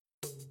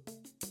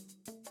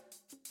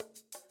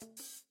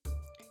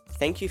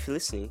Thank you for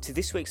listening to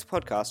this week's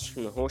podcast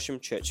from the Horsham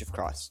Church of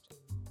Christ.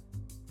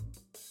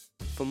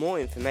 For more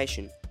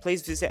information,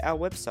 please visit our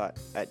website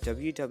at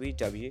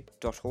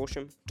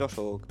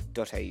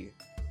www.horsham.org.au.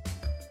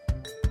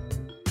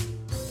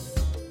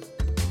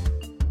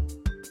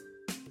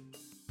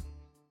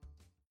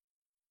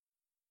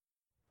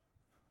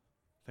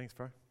 Thanks,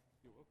 bro.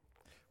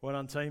 Well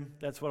done, team.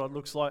 That's what it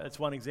looks like. It's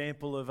one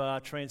example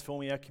of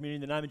transforming our community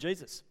in the name of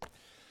Jesus.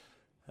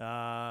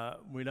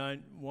 We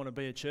don't want to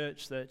be a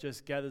church that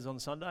just gathers on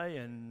Sunday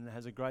and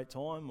has a great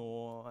time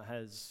or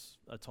has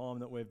a time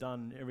that we've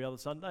done every other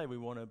Sunday. We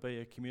want to be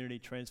a community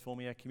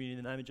transforming our community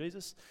in the name of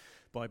Jesus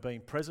by being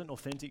present,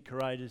 authentic,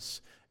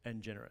 courageous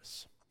and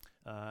generous.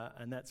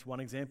 And that's one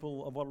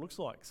example of what it looks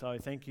like. So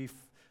thank you,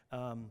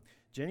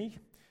 Jenny.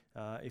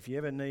 If you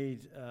ever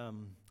need...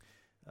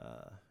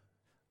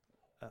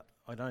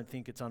 I don't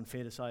think it's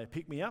unfair to say a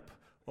pick-me-up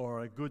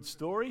or a good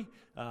story,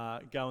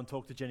 go and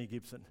talk to Jenny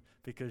Gibson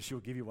because she'll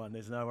give you one.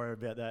 There's no worry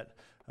about that.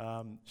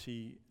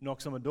 She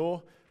knocks on the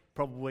door,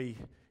 probably,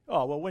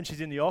 when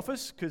she's in the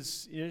office,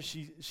 because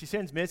she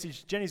sends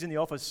messages. Jenny's in the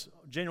office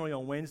generally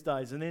on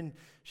Wednesdays, and then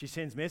she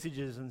sends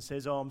messages and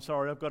says, I'm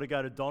sorry, I've got to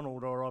go to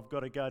Donald or I've got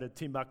to go to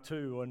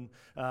Timbuktu and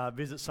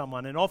visit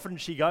someone. And often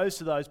she goes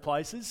to those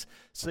places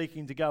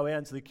seeking to go out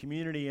into the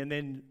community, and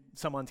then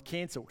someone's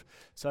cancelled.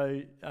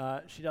 So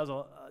she does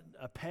a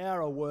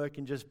power of work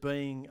in just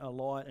being a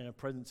light and a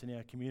presence in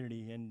our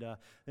community. And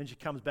then she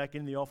comes back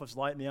in the office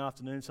late in the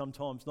afternoon,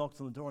 sometimes knocks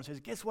on the door and says,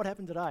 guess what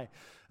happened today?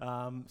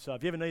 So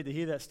if you ever need to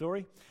hear that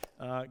story,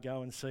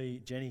 go and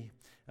see Jenny.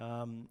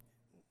 We'll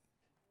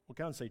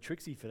go and see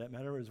Trixie for that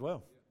matter as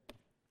well.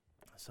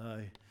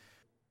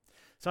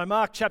 So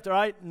Mark chapter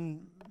 8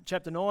 and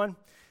chapter 9,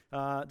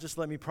 just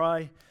let me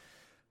pray.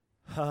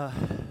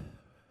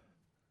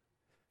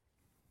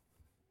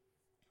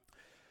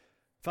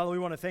 Father, we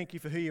want to thank you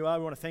for who you are.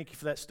 We want to thank you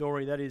for that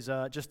story. That is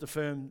just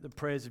affirm the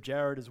prayers of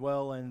Jared as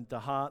well, and the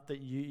heart that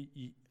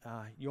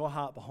your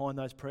heart behind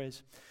those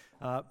prayers.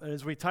 And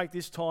as we take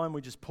this time,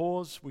 we just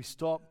pause, we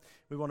stop.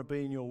 We want to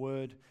be in your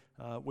word.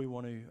 We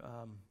want to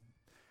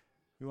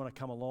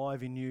come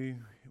alive in you.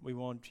 We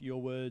want your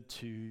word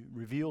to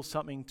reveal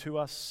something to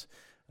us,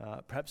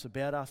 perhaps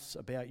about us,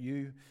 about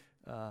you.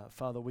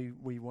 Father,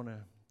 we want to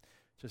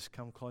just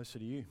come closer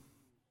to you.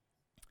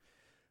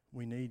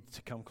 We need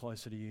to come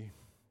closer to you.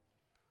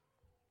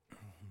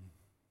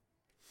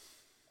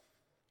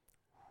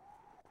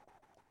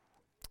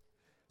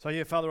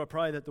 So Father, I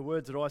pray that the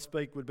words that I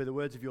speak would be the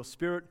words of your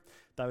Spirit.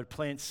 They would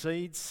plant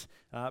seeds,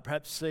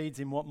 perhaps seeds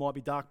in what might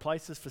be dark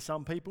places for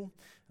some people.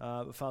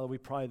 But Father, we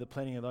pray the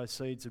planting of those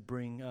seeds would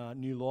bring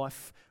new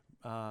life,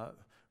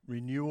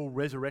 renewal,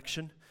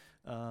 resurrection,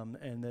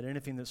 and that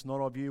anything that's not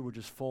of you would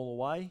just fall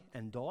away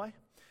and die.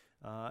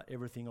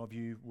 Everything of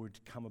you would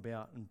come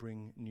about and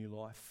bring new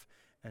life.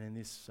 And in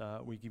this,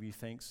 we give you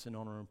thanks and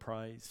honour and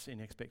praise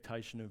in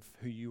expectation of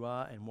who you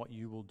are and what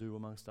you will do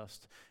amongst us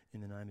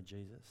in the name of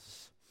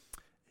Jesus.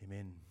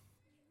 Amen.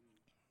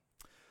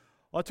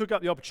 I took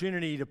up the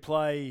opportunity to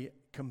play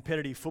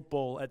competitive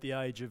football at the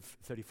age of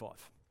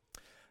 35.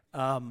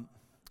 And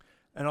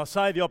I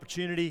say the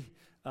opportunity,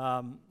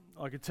 I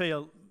could tell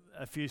you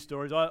a few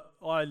stories.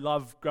 I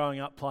love growing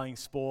up playing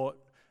sport.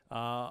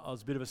 I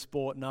was a bit of a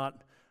sport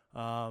nut.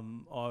 I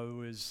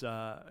was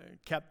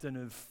captain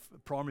of a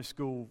primary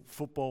school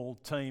football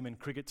team and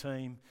cricket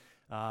team.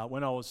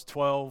 When I was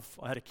 12,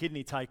 I had a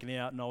kidney taken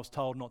out and I was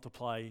told not to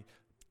play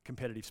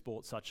competitive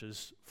sports such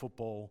as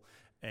football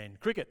and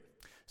cricket.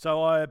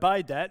 So I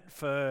obeyed that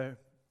for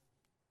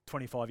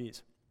 25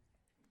 years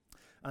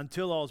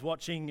until I was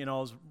watching and I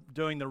was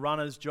doing the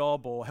runner's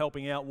job or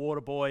helping out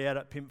Waterboy out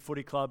at Pimp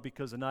Footy Club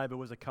because a neighbour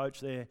was a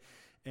coach there,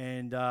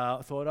 and I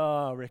thought,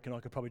 I reckon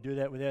I could probably do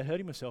that without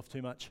hurting myself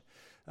too much.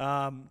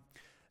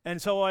 And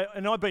so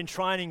I've been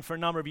training for a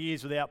number of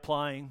years without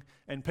playing,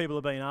 and people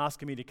have been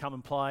asking me to come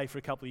and play for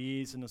a couple of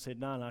years, and I said,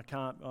 no, I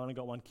can't, I only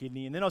got one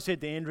kidney. And then I said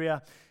to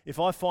Andrea, if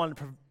I find a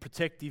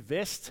protective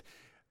vest,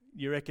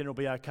 you reckon it'll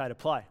be okay to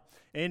play?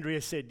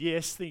 Andrea said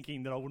yes,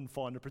 thinking that I wouldn't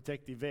find a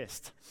protective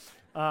vest.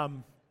 I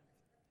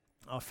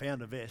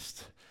found a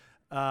vest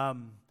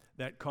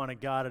that kind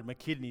of guarded my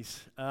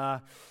kidneys.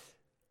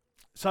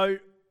 So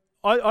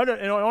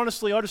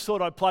honestly, I just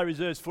thought I'd play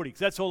reserves footy, because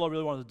that's all I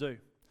really wanted to do.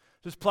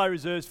 Just play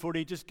reserves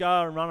footy, just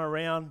go and run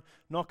around,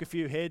 knock a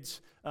few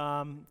heads.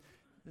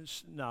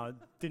 No,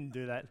 didn't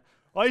do that.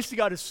 I used to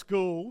go to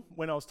school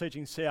when I was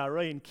teaching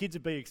CRE, and kids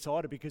would be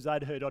excited because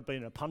they'd heard I'd been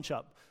in a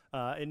punch-up.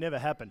 It never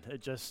happened.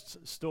 It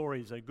just,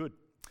 stories are good.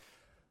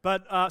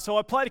 But so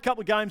I played a couple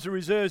of games of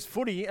reserves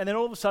footy, and then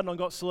all of a sudden I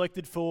got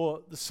selected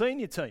for the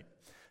senior team,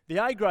 the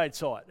A-grade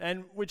side,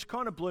 and which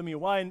kind of blew me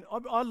away. And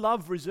I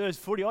love reserves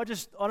footy. I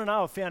don't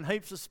know, I found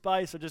heaps of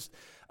space. I just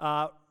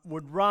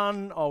would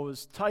run. I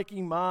was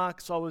taking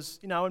marks. I was,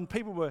 and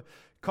people were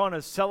kind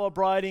of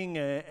celebrating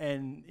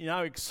and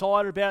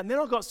excited about it. And then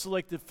I got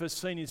selected for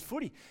seniors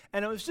footy.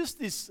 And it was just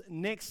this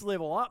next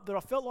level up that I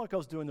felt like I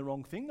was doing the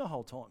wrong thing the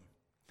whole time.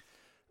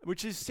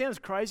 Sounds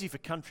crazy for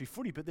country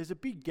footy, but there's a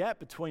big gap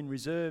between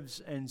reserves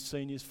and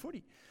seniors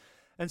footy.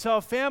 And so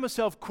I found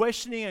myself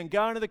questioning and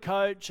going to the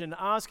coach and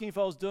asking if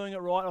I was doing it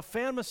right. I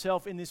found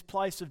myself in this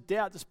place of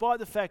doubt, despite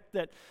the fact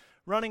that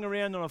running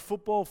around on a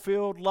football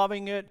field,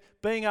 loving it,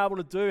 being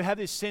able to have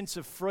this sense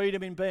of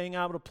freedom in being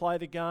able to play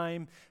the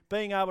game,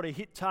 being able to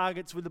hit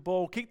targets with the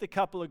ball, kicked a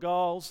couple of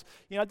goals.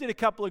 I did a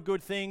couple of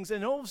good things,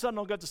 and all of a sudden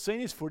I got to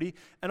seniors footy,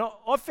 and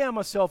I found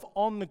myself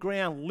on the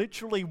ground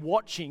literally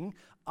watching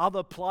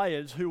other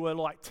players who were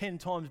like 10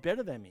 times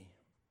better than me.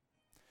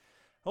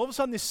 All of a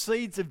sudden, this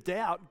seeds of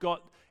doubt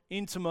got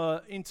into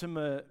my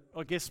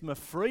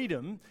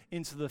freedom,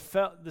 into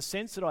the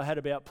sense that I had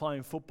about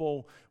playing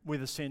football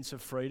with a sense of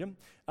freedom,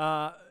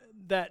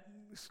 that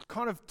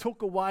kind of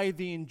took away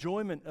the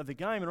enjoyment of the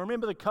game. And I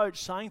remember the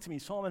coach saying to me,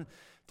 Simon,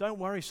 don't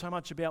worry so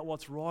much about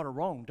what's right or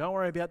wrong. Don't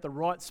worry about the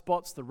right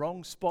spots, the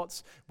wrong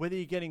spots, whether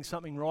you're getting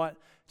something right.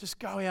 Just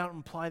go out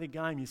and play the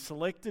game. You're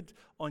selected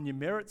on your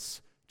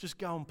merits. Just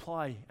go and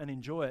play and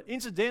enjoy it.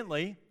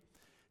 Incidentally,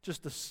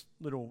 just a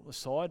little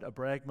aside, a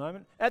brag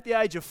moment. At the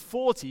age of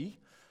 40,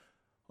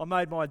 I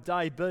made my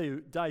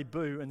debut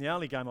in the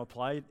only game I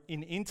played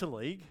in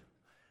Interleague,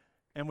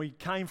 and we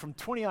came from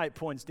 28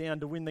 points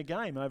down to win the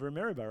game over in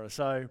Maryborough.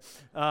 So,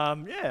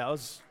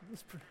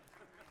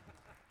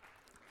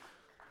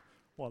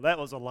 well, that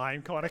was a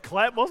lame kind of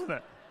clap, wasn't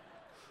it?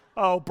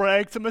 I'll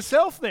brag to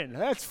myself then.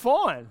 That's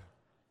fine.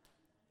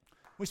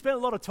 We spent a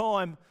lot of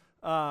time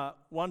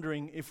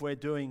wondering if we're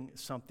doing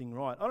something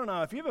right. I don't know,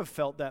 have you ever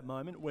felt that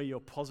moment where you're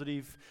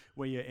positive,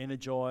 where you're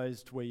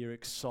energized, where you're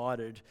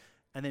excited,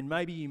 and then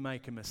maybe you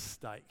make a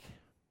mistake?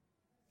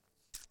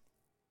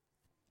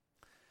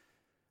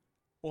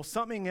 Or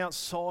something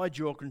outside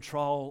your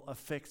control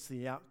affects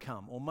the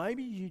outcome. Or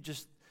maybe you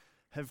just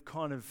have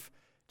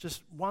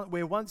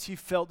where once you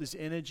felt this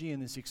energy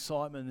and this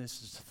excitement and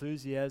this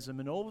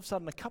enthusiasm, and all of a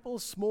sudden a couple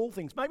of small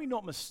things, maybe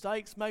not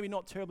mistakes, maybe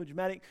not terribly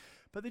dramatic,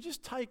 but they're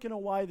just taken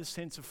away the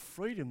sense of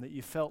freedom that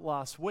you felt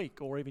last week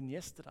or even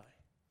yesterday.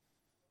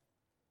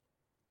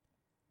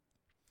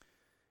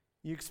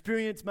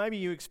 Maybe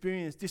you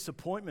experience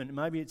disappointment.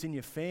 Maybe it's in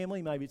your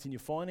family, maybe it's in your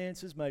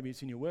finances, maybe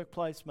it's in your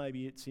workplace,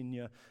 maybe it's in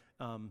your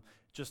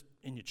just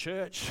in your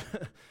church,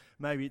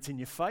 maybe it's in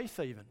your faith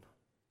even,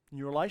 in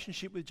your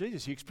relationship with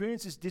Jesus. You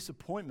experience this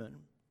disappointment,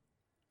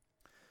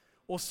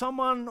 or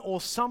someone or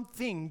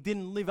something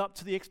didn't live up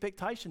to the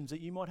expectations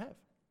that you might have.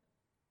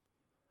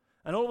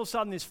 And all of a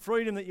sudden, this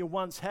freedom that you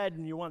once had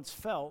and you once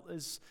felt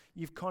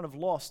you've kind of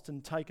lost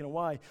and taken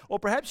away. Or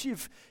perhaps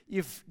you've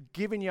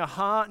given your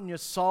heart and your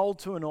soul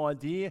to an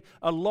idea,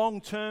 a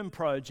long-term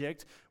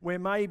project where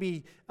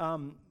maybe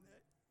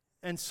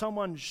and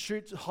someone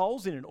shoots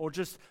holes in it, or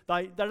just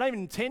they don't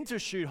even intend to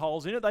shoot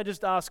holes in it. They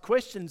just ask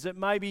questions that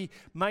maybe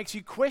makes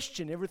you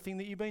question everything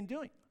that you've been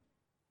doing.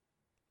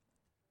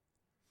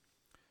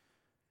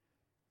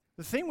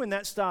 The thing when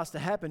that starts to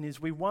happen is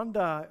we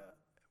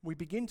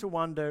begin to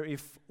wonder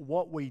if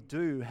what we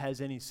do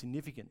has any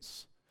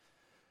significance.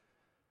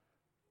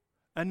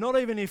 And not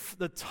even if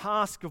the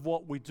task of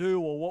what we do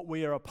or what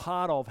we are a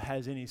part of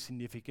has any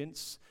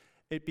significance.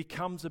 It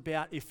becomes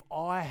about if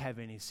I have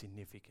any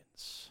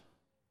significance,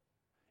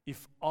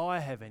 if I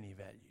have any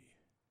value.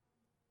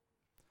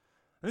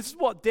 And this is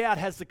what doubt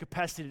has the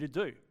capacity to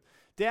do.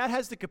 Doubt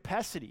has the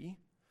capacity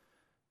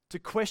to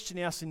question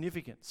our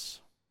significance.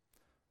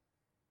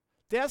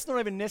 Doubt's not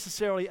even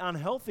necessarily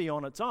unhealthy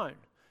on its own.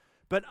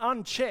 But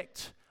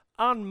unchecked,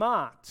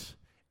 unmarked,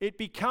 it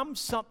becomes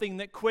something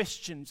that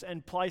questions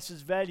and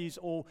places values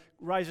or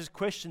raises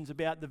questions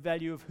about the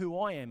value of who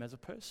I am as a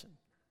person.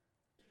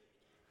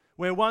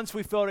 Where once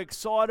we felt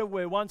excited,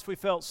 where once we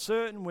felt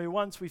certain, where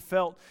once we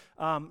felt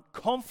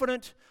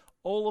confident,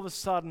 all of a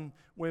sudden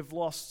we've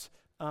lost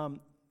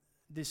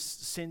this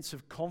sense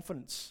of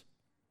confidence.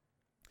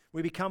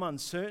 We become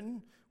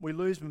uncertain, we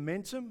lose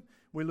momentum,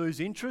 we lose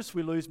interest,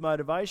 we lose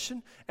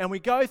motivation, and we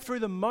go through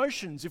the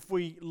motions if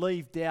we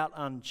leave doubt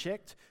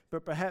unchecked,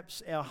 but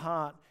perhaps our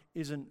heart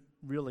isn't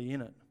really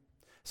in it.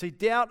 See,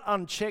 doubt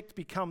unchecked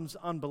becomes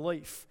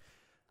unbelief.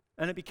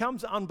 And it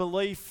becomes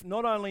unbelief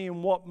not only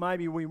in what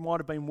maybe we might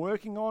have been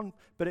working on,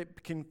 but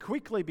it can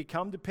quickly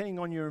become, depending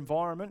on your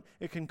environment,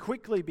 it can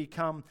quickly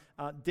become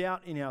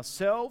doubt in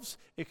ourselves.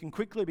 It can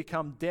quickly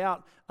become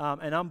doubt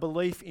and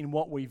unbelief in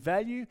what we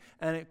value.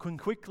 And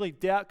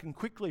doubt can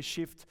quickly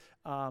shift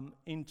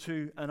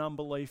into an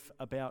unbelief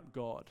about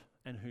God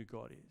and who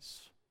God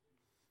is.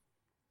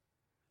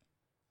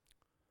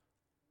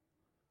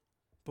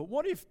 But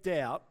what if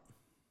doubt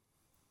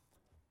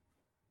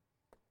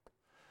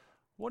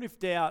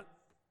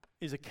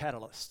is a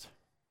catalyst?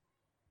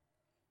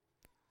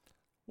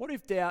 What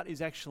if doubt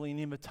is actually an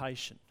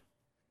invitation?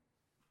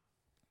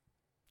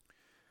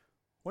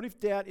 What if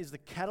doubt is the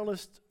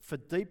catalyst for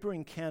deeper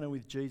encounter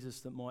with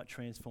Jesus that might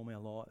transform our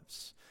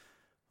lives?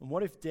 And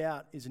what if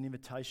doubt is an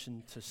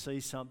invitation to see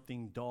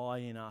something die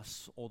in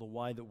us or the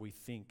way that we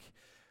think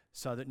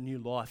so that new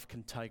life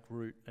can take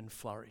root and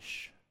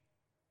flourish?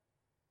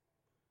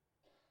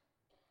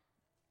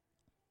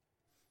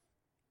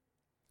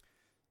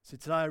 So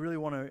today I really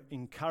want to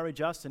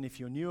encourage us, and if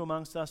you're new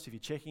amongst us, if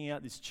you're checking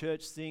out this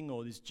church thing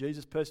or this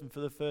Jesus person for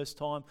the first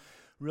time,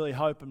 really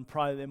hope and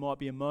pray that there might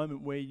be a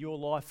moment where your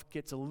life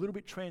gets a little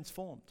bit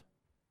transformed.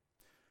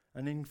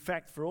 And in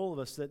fact, for all of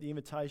us, that the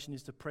invitation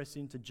is to press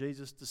into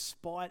Jesus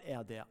despite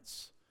our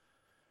doubts,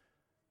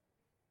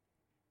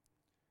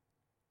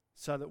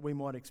 so that we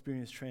might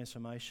experience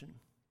transformation.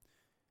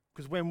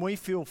 Because when we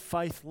feel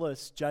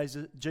faithless,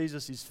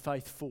 Jesus is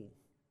faithful.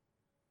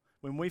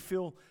 When we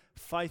feel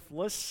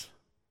faithless,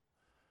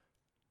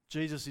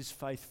 Jesus is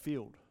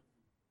faith-filled.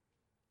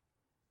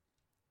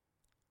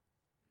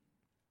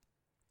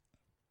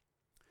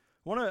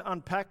 I want to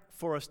unpack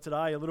for us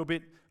today a little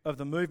bit of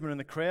the movement in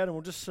the crowd, and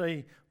we'll just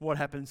see what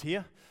happens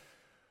here.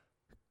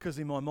 Because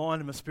in my mind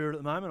and my spirit at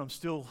the moment, I'm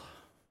still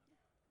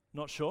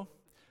not sure.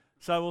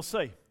 So we'll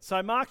see.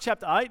 So Mark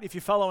chapter 8, if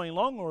you're following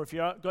along or if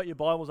you've got your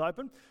Bibles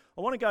open,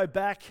 I want to go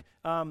back.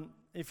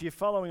 If you're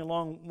following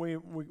along, we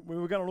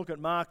were going to look at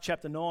Mark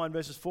chapter 9,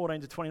 verses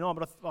 14 to 29,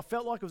 but I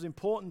felt like it was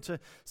important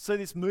to see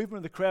this movement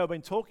of the crowd. We've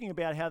been talking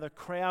about how the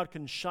crowd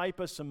can shape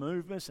us and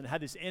move us and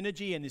have this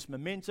energy and this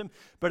momentum,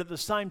 but at the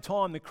same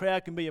time, the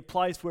crowd can be a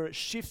place where it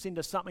shifts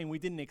into something we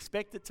didn't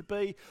expect it to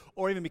be,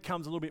 or even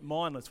becomes a little bit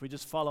mindless. We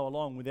just follow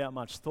along without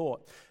much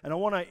thought. And I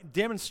want to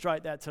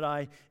demonstrate that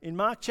today. In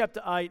Mark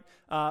chapter 8,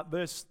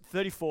 verse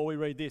 34, we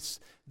read this.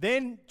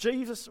 Then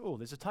Jesus,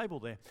 there's a table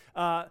there.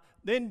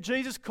 Then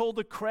Jesus called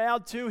the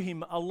crowd to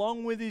him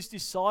along with his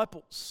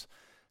disciples.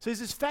 So there's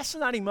this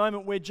fascinating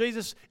moment where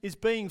Jesus is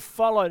being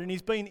followed, and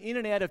he's been in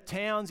and out of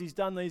towns. He's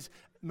done these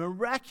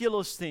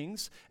miraculous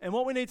things. And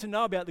what we need to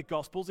know about the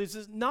Gospels is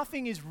that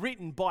nothing is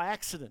written by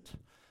accident.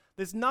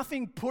 There's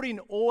nothing put in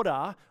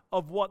order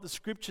of what the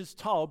Scriptures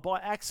told by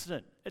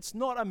accident. It's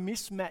not a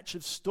mismatch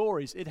of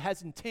stories. It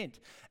has intent,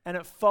 and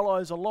it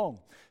follows along.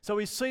 So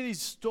we see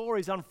these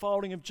stories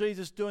unfolding of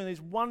Jesus doing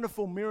these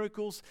wonderful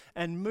miracles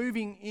and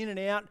moving in and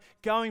out,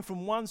 going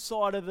from one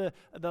side of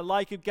the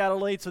Lake of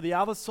Galilee to the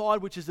other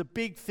side, which is a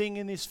big thing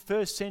in this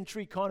first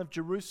century kind of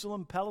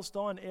Jerusalem,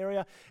 Palestine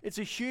area. It's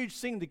a huge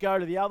thing to go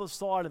to the other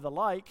side of the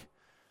lake.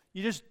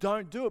 You just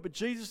don't do it. But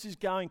Jesus is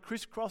going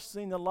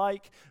crisscrossing the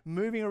lake,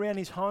 moving around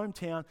his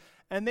hometown,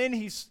 and then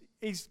he's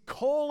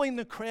calling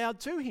the crowd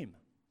to him.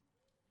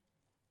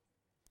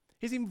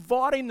 He's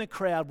inviting the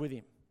crowd with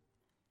him.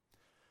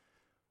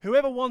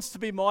 Whoever wants to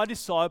be my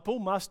disciple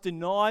must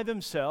deny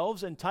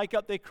themselves and take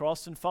up their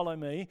cross and follow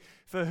me.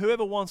 For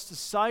whoever wants to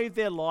save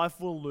their life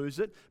will lose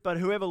it, but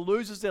whoever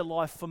loses their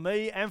life for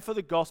me and for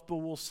the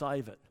gospel will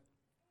save it.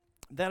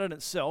 That in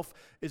itself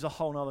is a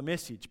whole other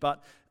message,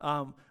 but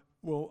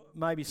we'll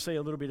maybe see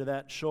a little bit of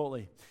that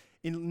shortly.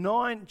 In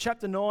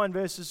chapter 9,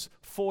 verses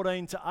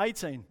 14 to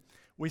 18,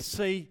 we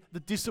see the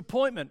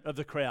disappointment of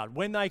the crowd.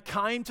 When they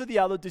came to the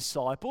other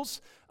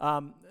disciples,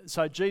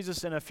 so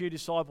Jesus and a few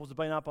disciples have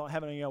been up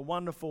having a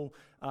wonderful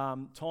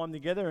time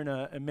together in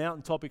a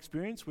mountaintop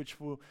experience, which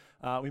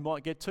we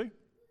might get to.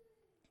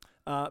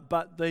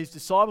 But these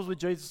disciples with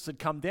Jesus had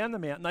come down the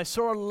mountain. They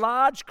saw a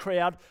large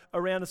crowd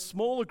around a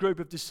smaller group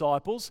of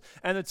disciples,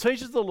 and the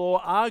teachers of the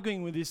law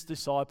arguing with his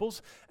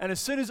disciples. And as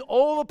soon as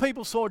all the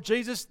people saw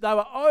Jesus, they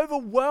were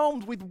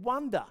overwhelmed with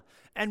wonder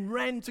and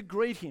ran to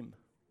greet him.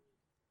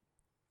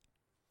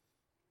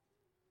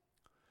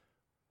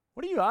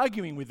 What are you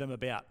arguing with them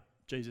about?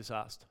 Jesus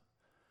asked.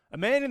 A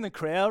man in the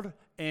crowd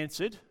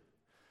answered,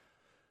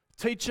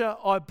 "Teacher,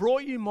 I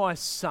brought you my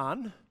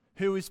son,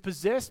 who is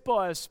possessed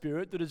by a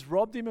spirit that has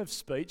robbed him of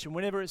speech, and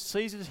whenever it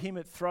seizes him,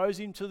 it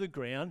throws him to the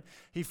ground.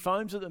 He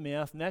foams at the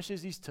mouth,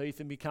 gnashes his teeth,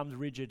 and becomes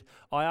rigid.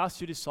 I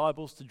asked your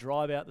disciples to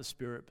drive out the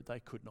spirit, but they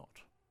could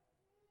not."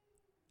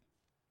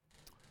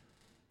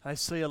 They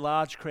see a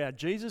large crowd.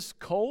 Jesus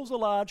calls a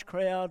large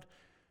crowd,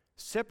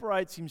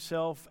 separates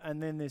himself,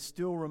 and then there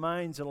still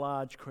remains a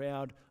large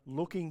crowd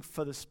looking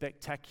for the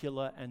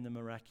spectacular and the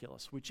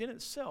miraculous, which in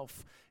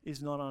itself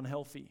is not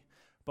unhealthy.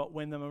 But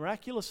when the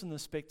miraculous and the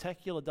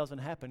spectacular doesn't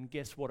happen,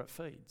 guess what it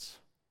feeds?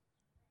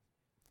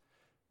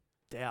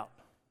 Doubt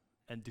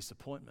and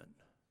disappointment.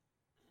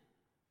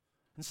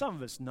 And some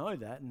of us know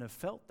that and have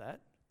felt that.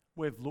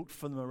 We've looked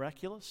for the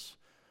miraculous.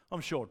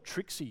 I'm sure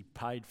Trixie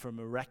prayed for a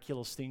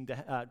miraculous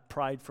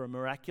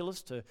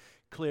to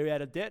clear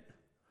out a debt.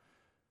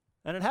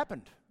 And it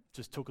happened. It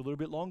just took a little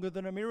bit longer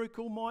than a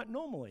miracle might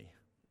normally.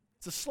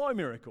 It's a slow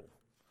miracle.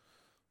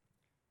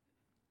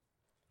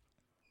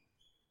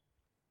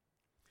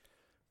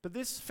 But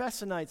this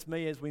fascinates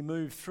me as we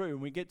move through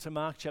and we get to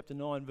Mark chapter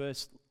 9,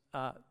 verse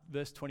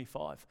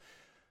 25.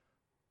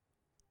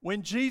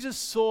 When Jesus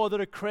saw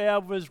that a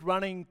crowd was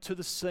running to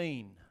the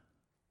scene.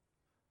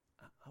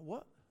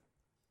 What?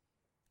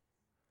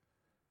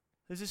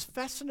 There's this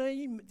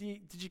fascinating,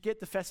 did you get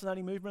the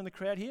fascinating movement in the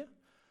crowd here?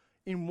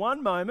 In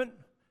one moment,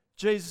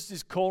 Jesus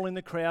is calling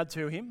the crowd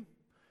to him.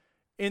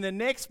 In the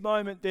next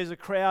moment, there's a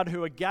crowd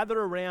who are gathered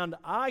around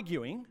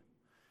arguing.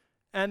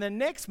 And the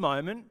next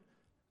moment,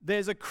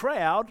 there's a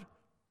crowd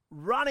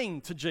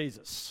running to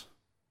Jesus.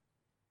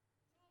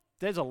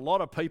 There's a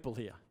lot of people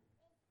here.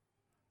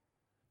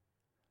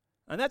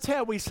 And that's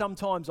how we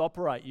sometimes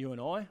operate, you and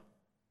I.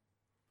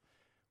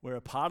 we're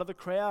a part of the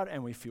crowd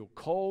and we feel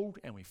called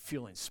and we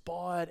feel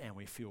inspired and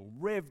we feel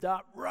revved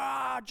up.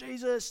 Rah,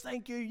 Jesus,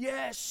 thank you,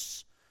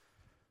 yes.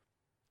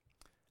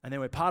 And then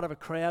we're part of a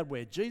crowd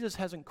where Jesus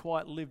hasn't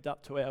quite lived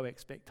up to our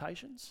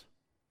expectations.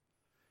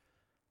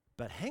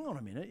 But hang on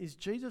a minute, is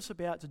Jesus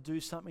about to do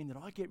something that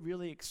I get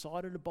really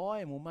excited by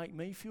and will make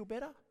me feel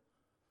better?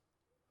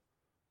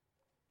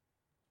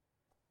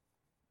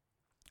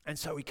 And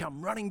so we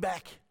come running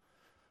back,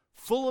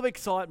 full of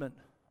excitement.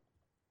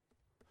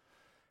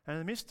 And in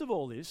the midst of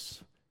all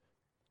this,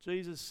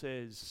 Jesus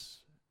says,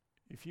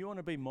 if you want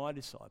to be my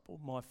disciple,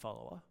 my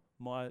follower,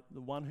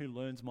 the one who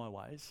learns my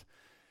ways,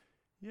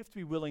 you have to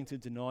be willing to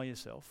deny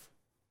yourself,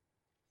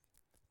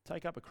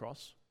 take up a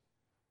cross,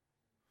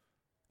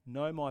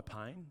 know my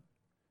pain,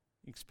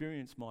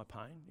 experience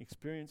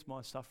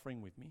my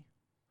suffering with me,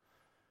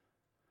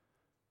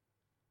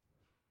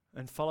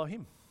 and follow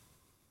him.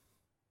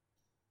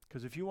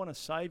 Because if you want to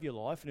save your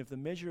life, and if the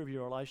measure of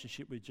your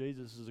relationship with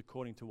Jesus is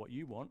according to what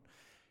you want,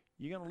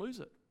 you're going to lose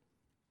it.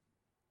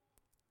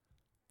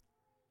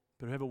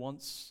 But whoever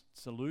wants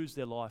to lose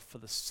their life for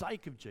the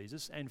sake of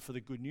Jesus and for the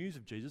good news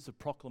of Jesus, the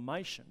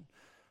proclamation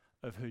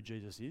of who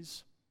Jesus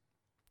is,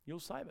 you'll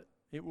save it.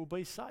 It will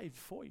be saved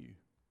for you.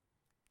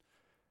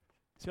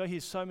 See, I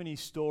hear so many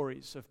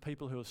stories of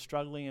people who are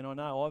struggling, and I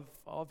know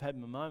I've had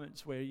my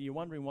moments where you're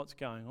wondering what's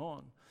going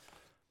on.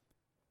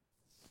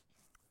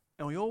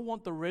 And we all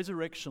want the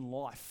resurrection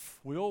life.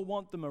 We all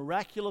want the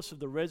miraculous of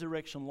the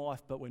resurrection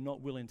life, but we're not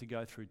willing to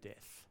go through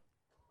death.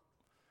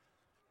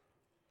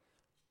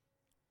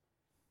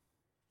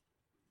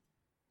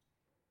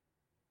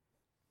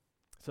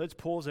 So let's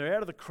pause there.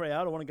 Out of the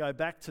crowd, I want to go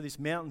back to this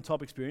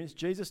mountaintop experience.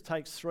 Jesus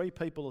takes 3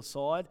 people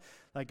aside.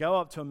 They go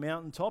up to a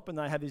mountaintop and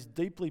they have this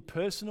deeply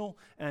personal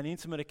and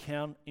intimate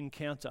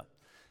encounter.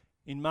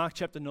 In Mark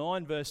chapter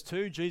 9, verse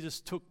 2, Jesus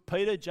took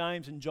Peter,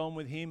 James and John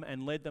with him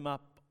and led them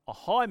up a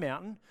high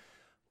mountain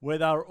where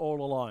they were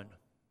all alone.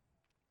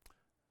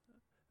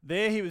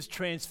 There he was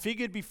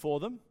transfigured before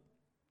them.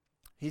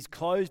 His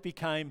clothes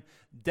became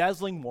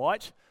dazzling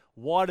white,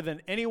 whiter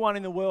than anyone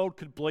in the world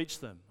could bleach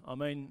them. I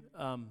mean,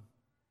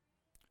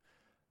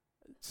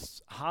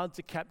 it's hard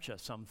to capture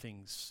some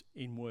things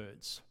in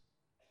words.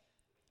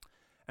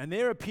 And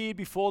there appeared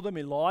before them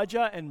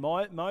Elijah and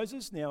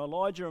Moses. Now,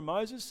 Elijah and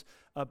Moses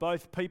are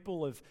both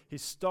people of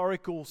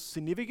historical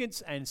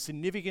significance and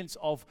significance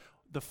of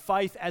the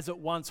faith as it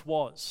once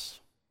was.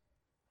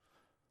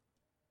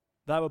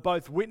 They were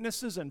both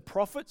witnesses and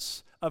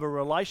prophets of a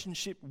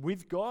relationship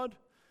with God.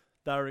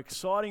 They were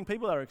exciting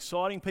people. They were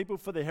exciting people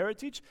for their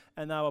heritage,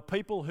 and they were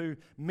people who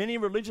many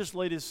religious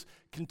leaders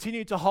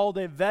continue to hold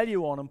their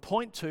value on and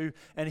point to.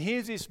 And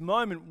here's this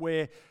moment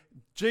where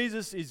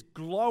Jesus is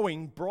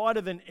glowing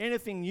brighter than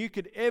anything you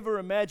could ever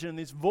imagine.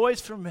 This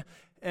voice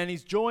and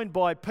he's joined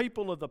by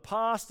people of the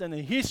past and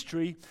the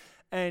history,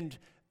 and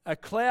a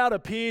cloud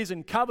appears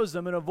and covers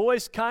them, and a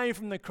voice came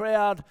from the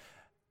crowd,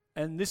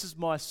 and this is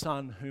my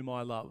son whom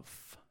I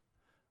love.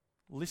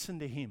 Listen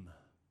to him.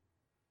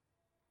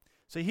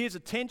 So here's a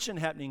tension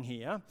happening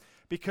here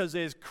because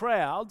there's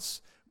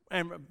crowds,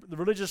 and the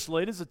religious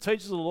leaders, the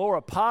teachers of the law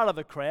are part of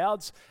the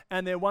crowds,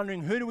 and they're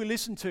wondering, who do we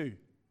listen to?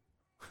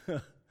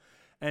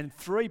 And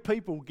 3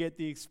 people get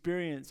the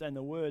experience and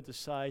the word to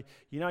say,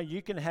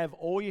 you can have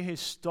all your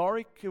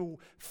historical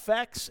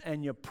facts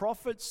and your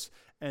prophets,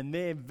 and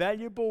they're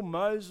valuable.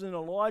 Moses and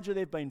Elijah,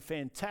 they've been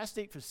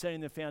fantastic for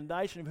setting the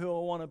foundation of who I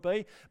want to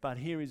be, but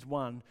here is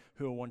one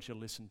who I want you to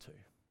listen to.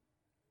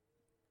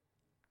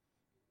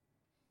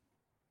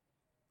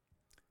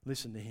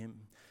 Listen to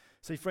him.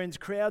 See, friends,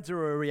 crowds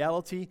are a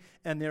reality,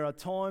 and there are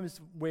times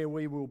where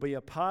we will be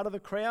a part of the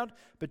crowd,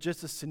 but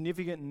just as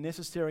significant and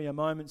necessary are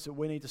moments that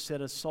we need to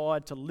set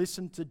aside to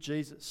listen to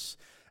Jesus.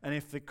 And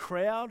if the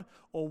crowd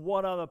or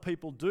what other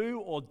people do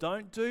or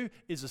don't do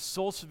is a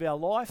source of our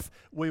life,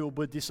 we will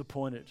be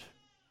disappointed.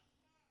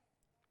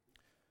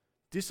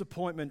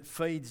 Disappointment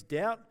feeds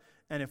doubt,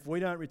 and if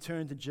we don't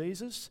return to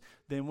Jesus,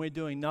 then we're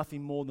doing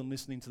nothing more than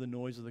listening to the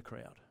noise of the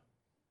crowd.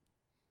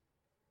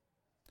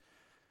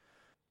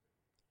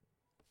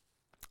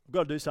 I've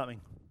got to do something.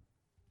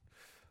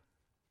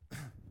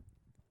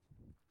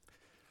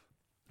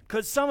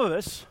 Because some of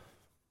us,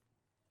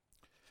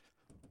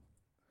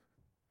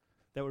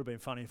 that would have been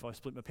funny if I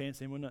split my pants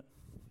in, wouldn't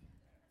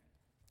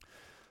it?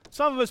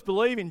 Some of us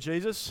believe in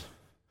Jesus.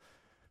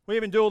 We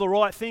even do all the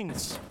right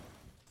things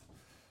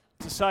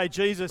to say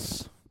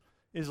Jesus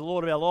is the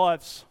Lord of our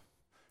lives,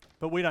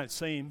 but we don't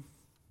see him.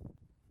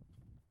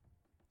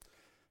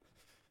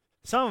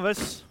 Some of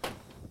us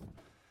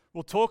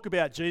will talk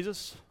about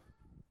Jesus,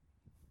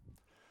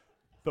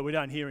 but we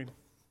don't hear him.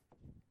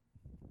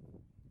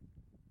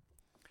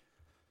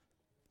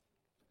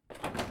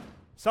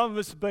 Some of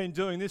us have been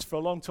doing this for a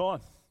long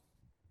time.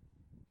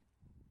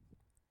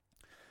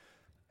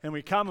 And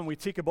we come and we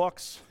tick a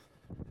box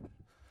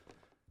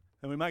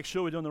and we make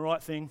sure we're doing the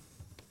right thing.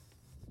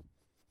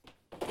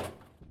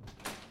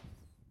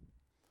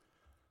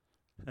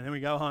 And then we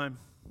go home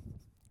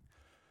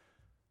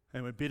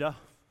and we're bitter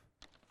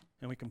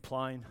and we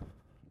complain.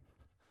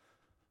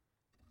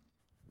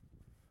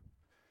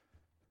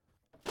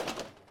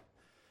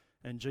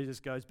 and Jesus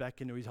goes back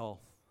into his hole.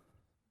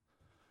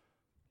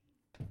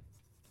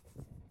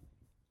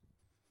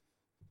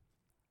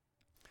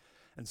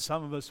 And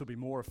some of us will be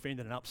more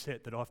offended and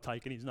upset that I've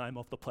taken his name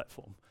off the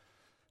platform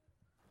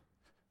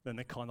than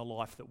the kind of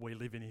life that we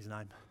live in his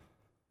name.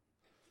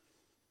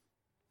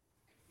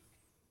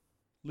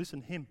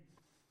 Listen to him.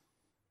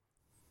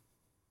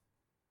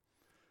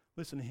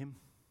 Listen to him.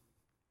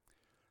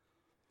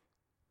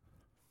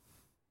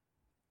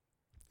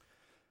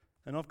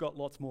 And I've got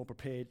lots more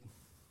prepared.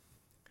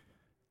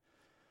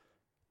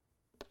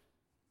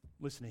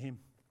 Listen to him.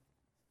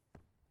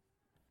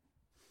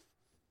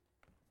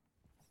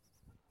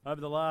 Over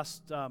the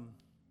last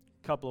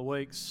couple of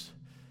weeks,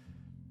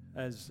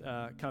 as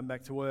come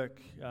back to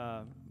work,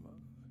 I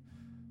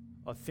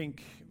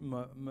think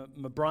my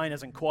brain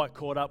hasn't quite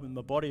caught up with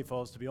my body, if I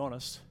was to be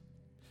honest.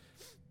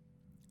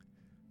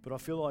 But I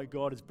feel like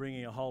God is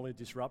bringing a holy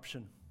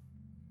disruption,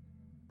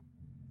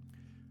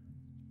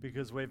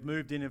 because we've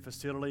moved in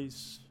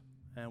facilities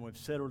and we've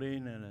settled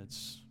in, and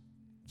it's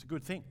a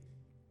good thing.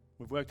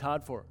 We've worked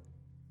hard for it.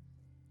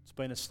 It's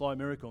been a slow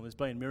miracle. There's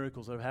been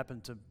miracles that have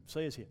happened to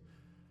see us here.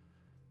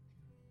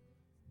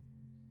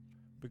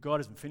 But God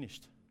isn't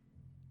finished.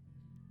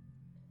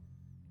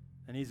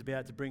 And he's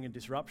about to bring a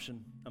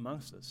disruption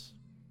amongst us.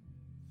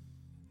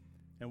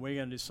 And we're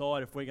going to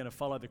decide if we're going to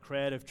follow the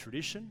crowd of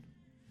tradition,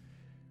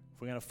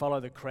 if we're going to follow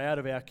the crowd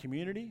of our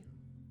community,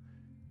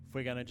 if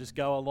we're going to just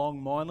go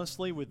along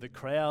mindlessly with the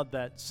crowd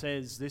that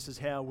says this is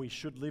how we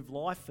should live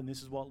life and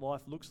this is what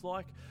life looks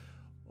like,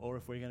 or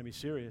if we're going to be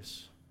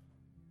serious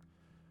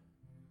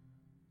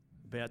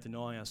about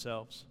denying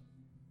ourselves,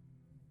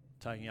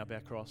 taking up our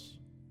cross,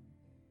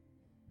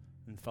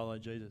 and follow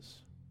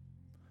Jesus.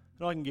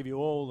 And I can give you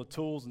all the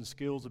tools and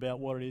skills about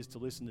what it is to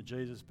listen to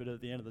Jesus, but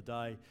at the end of the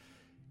day,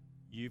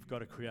 you've got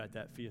to create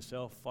that for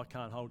yourself. I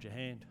can't hold your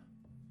hand.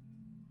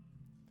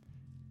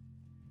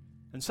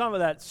 And some of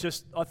that's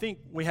just, I think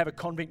we have a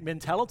convict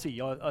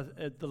mentality.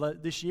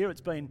 This year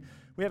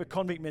we have a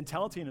convict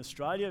mentality in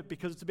Australia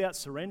because it's about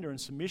surrender and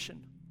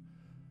submission.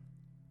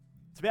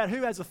 It's about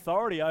who has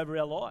authority over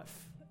our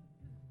life.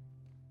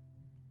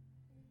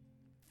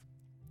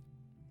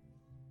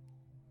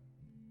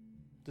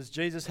 Does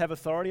Jesus have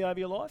authority over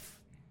your life?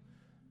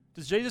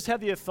 Does Jesus have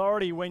the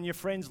authority when your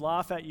friends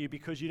laugh at you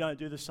because you don't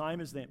do the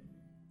same as them?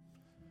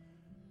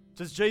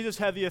 Does Jesus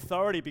have the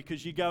authority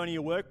because you go into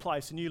your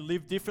workplace and you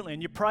live differently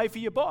and you pray for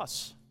your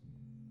boss,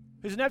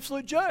 who's an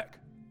absolute jerk?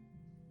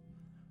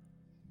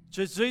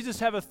 Does Jesus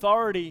have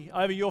authority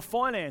over your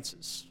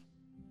finances?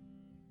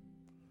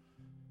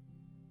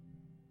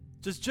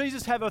 Does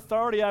Jesus have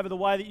authority over the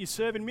way that you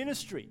serve in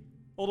ministry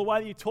or the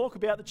way that you talk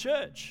about the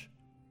church?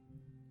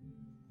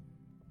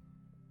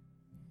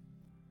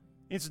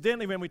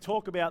 Incidentally, when we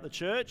talk about the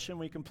church and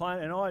we complain,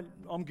 and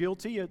I'm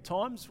guilty at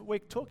times, we're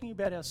talking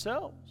about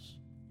ourselves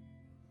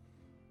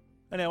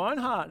and our own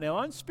heart and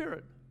our own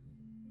spirit.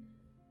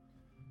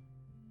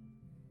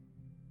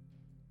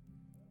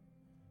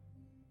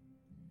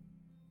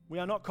 We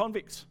are not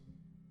convicts.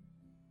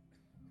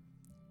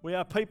 We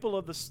are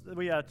people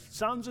we are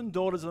sons and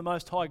daughters of the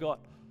Most High God.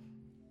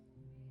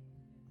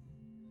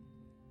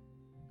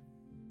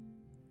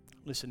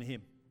 Listen to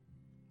him.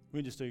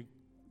 We can just do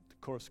the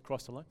chorus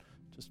across the line.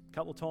 Just a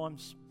couple of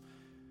times.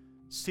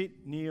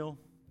 Sit, kneel,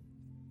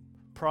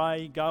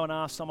 pray, go and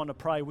ask someone to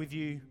pray with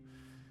you.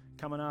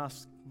 Come and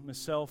ask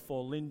myself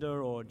or Linda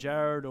or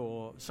Jared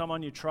or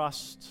someone you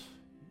trust,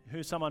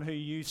 someone who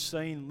you've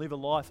seen live a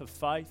life of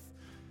faith,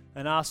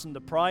 and ask them to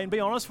pray and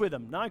be honest with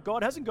them. No,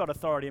 God hasn't got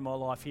authority in my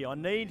life here. I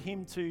need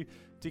him to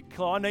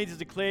declare, I need to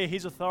declare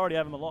his authority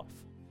over my life.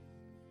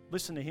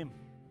 Listen to him.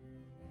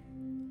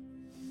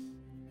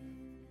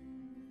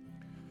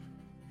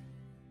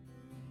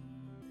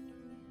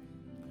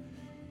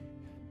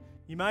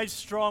 You're made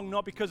strong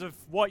not because of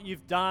what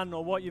you've done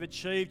or what you've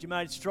achieved. You're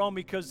made strong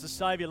because the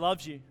Saviour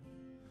loves you.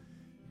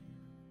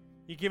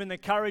 You're given the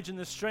courage and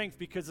the strength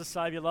because the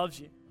Saviour loves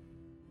you.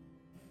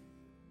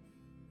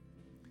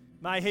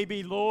 May he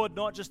be Lord,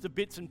 not just of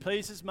bits and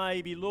pieces. May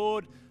he be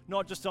Lord,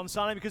 not just on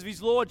Sunday, because if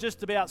he's Lord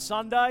just about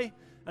Sunday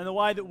and the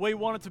way that we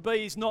want it to be,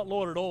 he's not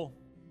Lord at all.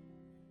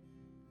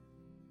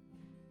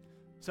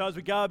 So as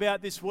we go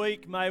about this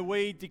week, may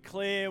we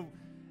declare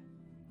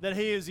that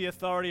he is the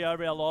authority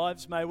over our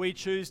lives. May we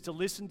choose to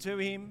listen to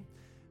him.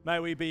 May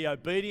we be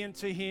obedient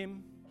to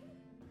him.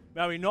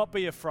 May we not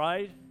be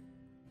afraid.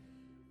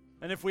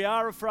 And if we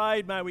are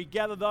afraid, may we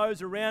gather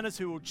those around us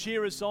who will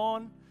cheer us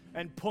on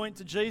and point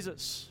to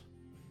Jesus.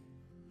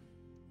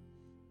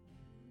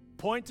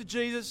 Point to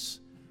Jesus,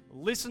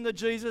 listen to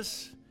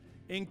Jesus,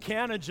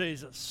 encounter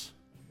Jesus,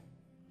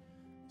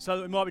 so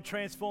that we might be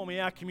transforming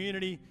our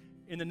community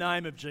in the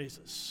name of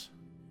Jesus.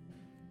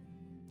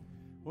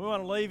 We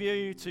want to leave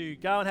you to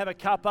go and have a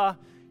cuppa.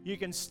 You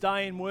can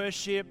stay in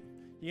worship.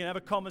 You can have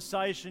a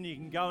conversation. You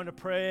can go into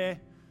prayer.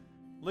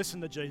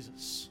 Listen to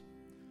Jesus.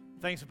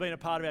 Thanks for being a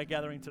part of our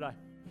gathering today.